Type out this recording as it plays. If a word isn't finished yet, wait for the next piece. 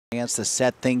Chance to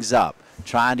set things up.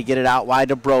 Trying to get it out wide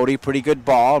to Brody. Pretty good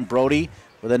ball. And Brody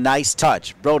with a nice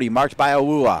touch. Brody marked by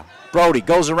Awua. Brody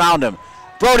goes around him.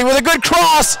 Brody with a good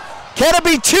cross. Can it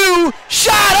be two?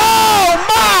 Shot! Oh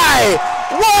my!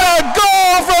 What a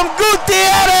goal from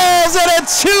Gutierrez, and a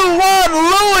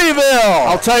 2-1 Louisville!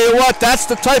 I'll tell you what, that's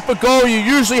the type of goal you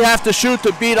usually have to shoot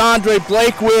to beat Andre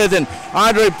Blake with, and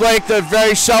Andre Blake that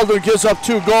very seldom gives up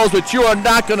 2 goals, but you are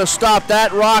not going to stop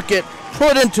that rocket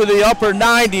put into the upper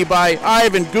 90 by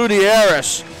Ivan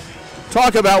Gutierrez.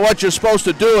 Talk about what you're supposed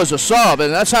to do as a sub,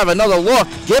 and let's have another look.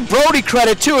 Give Brody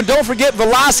credit too, and don't forget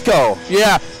Velasco.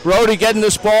 Yeah, Brody getting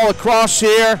this ball across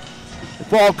here. The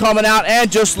ball coming out, and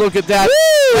just look at that.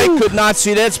 They could not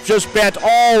see that. It's just bent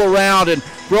all around, and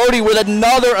Brody with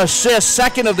another assist,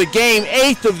 2nd of the game,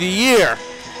 8th of the year.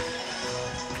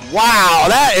 Wow,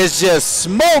 that is just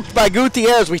smoked by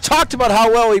Gutierrez. We talked about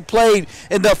how well he played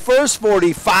in the first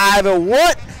 45, and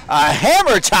what a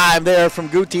hammer time there from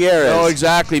Gutierrez. Oh,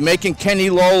 exactly, making Kenny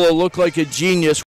Lola look like a genius.